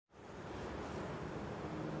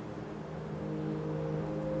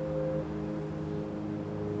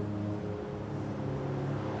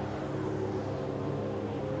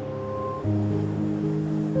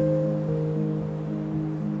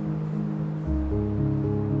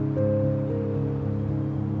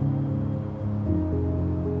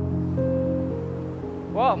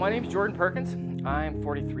Well, my name's Jordan Perkins. I'm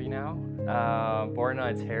 43 now, born in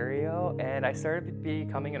Ontario, and I started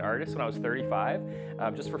becoming an artist when I was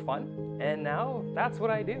 35, just for fun. And now that's what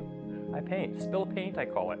I do. I paint, spill paint, I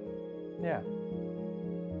call it. Yeah.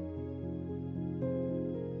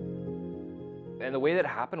 And the way that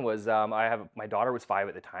happened was my daughter was 5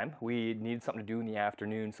 at the time. We needed something to do in the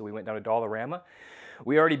afternoon, so we went down to Dollarama.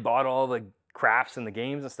 We already bought all the crafts and the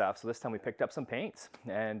games and stuff, so this time we picked up some paints.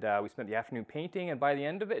 And we spent the afternoon painting, and by the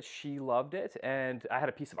end of it, she loved it, and I had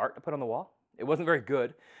a piece of art to put on the wall. It wasn't very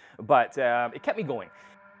good, but it kept me going.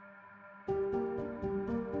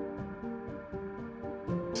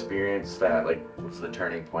 Experience that, like, what's the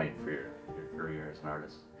turning point for your career as an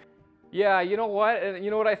artist? Yeah, you know what?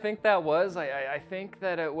 You know what I think that was? I think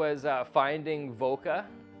that it was finding Voca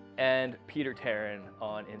and Peter Tarrant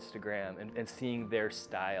on Instagram and seeing their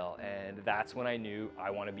style. And that's when I knew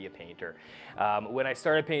I want to be a painter. When I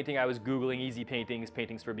started painting, I was Googling easy paintings,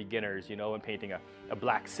 paintings for beginners, you know, and painting a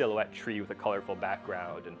black silhouette tree with a colorful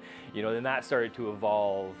background. And, you know, then that started to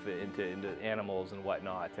evolve into animals and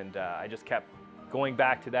whatnot. And I just kept going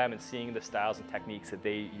back to them and seeing the styles and techniques that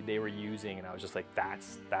they were using, and I was just like,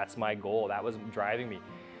 that's my goal. That was driving me.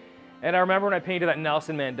 And I remember when I painted that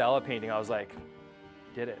Nelson Mandela painting, I was like,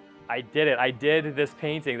 did it. I did it. I did this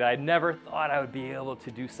painting that I never thought I would be able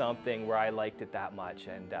to do something where I liked it that much,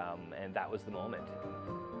 and that was the moment.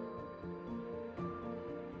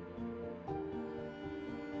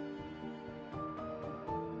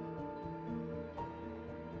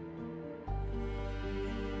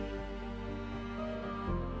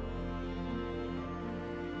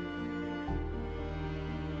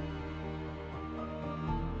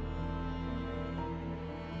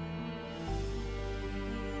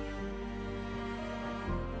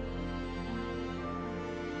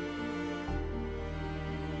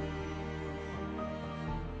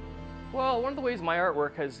 Well, one of the ways my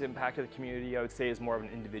artwork has impacted the community, I would say, is more of an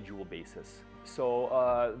individual basis.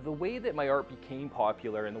 So the way that my art became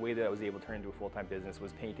popular and the way that I was able to turn into a full-time business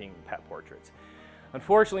was painting pet portraits.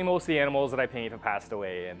 Unfortunately, most of the animals that I paint have passed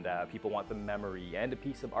away, and people want the memory and a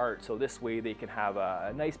piece of art. So this way they can have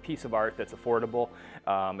a nice piece of art that's affordable.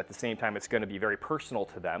 At the same time, it's going to be very personal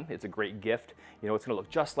to them. It's a great gift. You know, it's going to look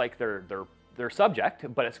just like their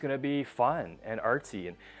subject, but it's going to be fun and artsy.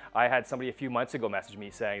 And I had somebody a few months ago message me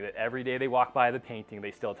saying that every day they walk by the painting,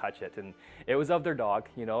 they still touch it. And it was of their dog,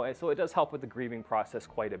 you know, and so it does help with the grieving process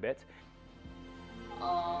quite a bit.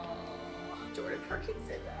 Oh, Jordan Perkins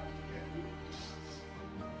said that.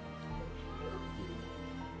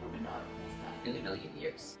 Probably not in a million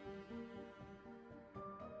years.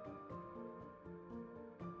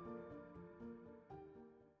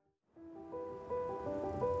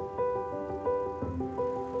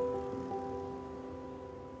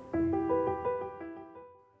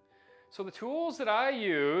 So the tools that I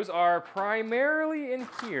use are primarily in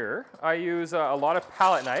here. I use a lot of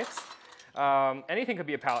palette knives. Anything could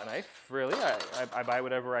be a palette knife, really. I buy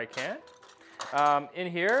whatever I can.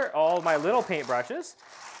 In here, all my little paint brushes.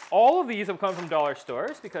 All of these have come from dollar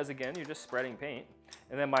stores because, again, you're just spreading paint.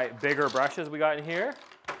 And then my bigger brushes we got in here.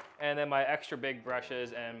 And then my extra big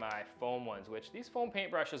brushes and my foam ones, which these foam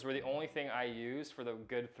paint brushes were the only thing I used for the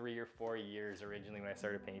good 3 or 4 years originally when I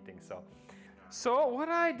started painting. So what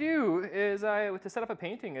I do is to set up a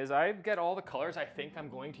painting is I get all the colors I think I'm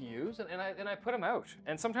going to use and I put them out.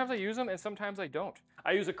 And sometimes I use them and sometimes I don't.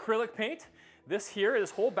 I use acrylic paint. This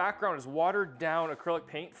whole background is watered down acrylic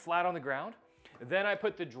paint flat on the ground. Then I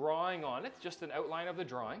put the drawing on it, just an outline of the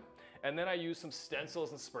drawing. And then I use some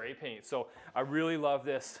stencils and spray paint. So I really love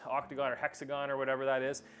this octagon or hexagon or whatever that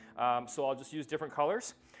is. So I'll just use different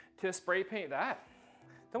colors to spray paint that.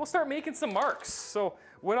 Then we'll start making some marks. So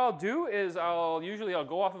what I'll do is I'll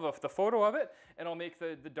go off of the photo of it and I'll make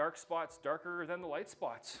the dark spots darker than the light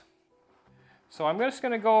spots. So I'm just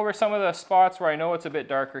gonna go over some of the spots where I know it's a bit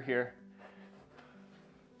darker here.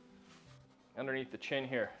 Underneath the chin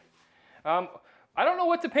here. I don't know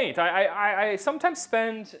what to paint. I sometimes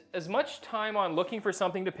spend as much time on looking for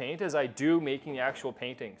something to paint as I do making the actual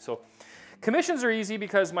painting. So commissions are easy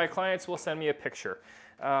because my clients will send me a picture.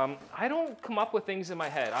 I don't come up with things in my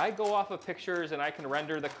head. I go off of pictures and I can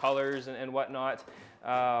render the colors and whatnot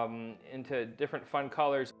into different fun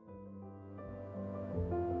colors.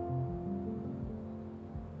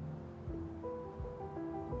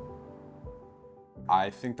 I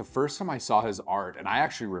think the first time I saw his art, and I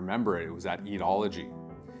actually remember it was at Eatology.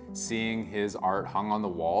 Seeing his art hung on the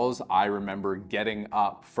walls, I remember getting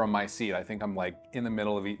up from my seat. I think I'm like in the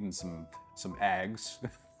middle of eating some eggs.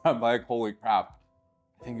 I'm like, holy crap.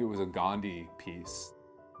 I think it was a Gandhi piece.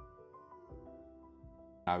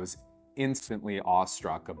 I was instantly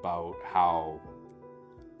awestruck about how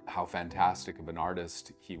how fantastic of an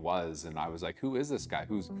artist he was. And I was like, who is this guy?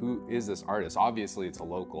 Who is this artist? Obviously it's a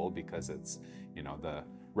local because it's, you know, the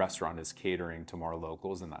restaurant is catering to more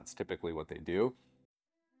locals and that's typically what they do.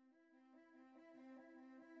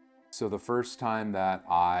 So the first time that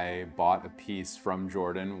I bought a piece from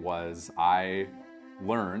Jordan was I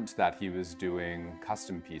learned that he was doing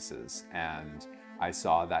custom pieces, and I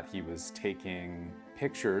saw that he was taking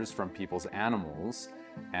pictures from people's animals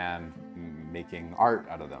and making art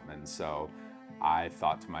out of them. And so I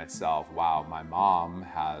thought to myself, wow, my mom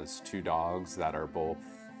has 2 dogs that are both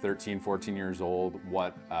 13, 14 years old.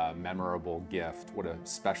 What a memorable gift. What a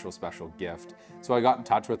special, special gift. So I got in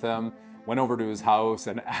touch with him, went over to his house,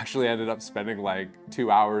 and actually ended up spending like 2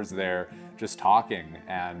 hours there just talking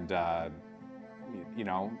and, you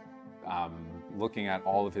know, looking at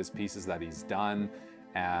all of his pieces that he's done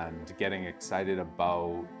and getting excited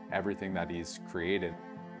about everything that he's created.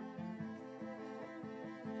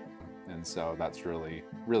 And so that's really,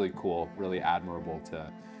 really cool, really admirable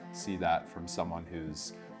to see that from someone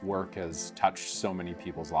whose work has touched so many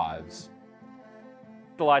people's lives.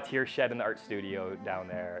 A lot of tears shed in the art studio down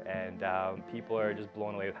there, and people are just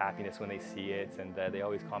blown away with happiness when they see it, and they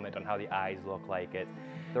always comment on how the eyes look like it.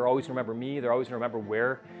 They'll always remember me, they're always remember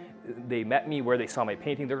where they met me, where they saw my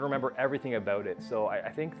painting, they're gonna remember everything about it. So I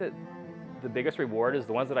think that the biggest reward is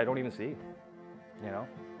the ones that I don't even see, you know,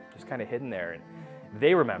 just kind of hidden there, and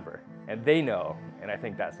they remember, and they know, and I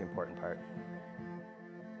think that's the important part.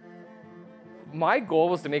 My goal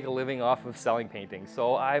was to make a living off of selling paintings.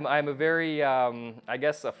 So I'm a very, I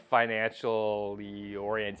guess, a financially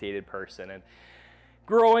orientated person. And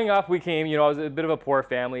growing up, we came, you know, I was a bit of a poor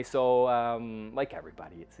family, so like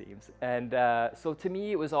everybody, it seems. And so to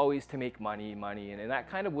me, it was always to make money, and that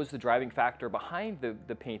kind of was the driving factor behind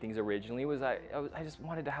the paintings originally, was I just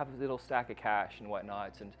wanted to have a little stack of cash and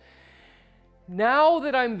whatnot. And now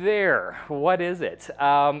that I'm there, what is it?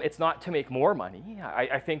 It's not to make more money.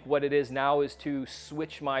 I think what it is now is to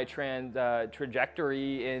switch my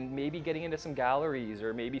trajectory and maybe getting into some galleries,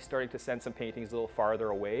 or maybe starting to send some paintings a little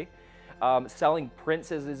farther away. Selling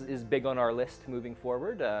prints is big on our list moving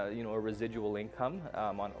forward, you know, a residual income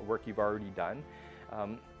on work you've already done.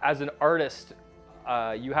 As an artist,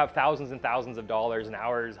 you have thousands and thousands of dollars and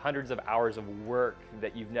hours, hundreds of hours of work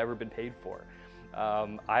that you've never been paid for.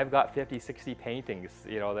 I've got 50, 60 paintings,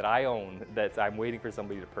 you know, that I own that I'm waiting for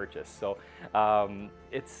somebody to purchase. So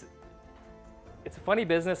it's a funny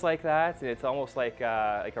business like that. It's almost like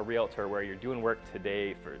a realtor, where you're doing work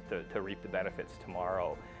today to reap the benefits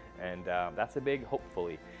tomorrow, and that's a big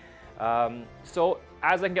hopefully. So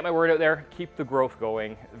as I can get my word out there, keep the growth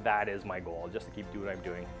going. That is my goal, just to keep doing what I'm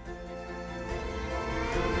doing.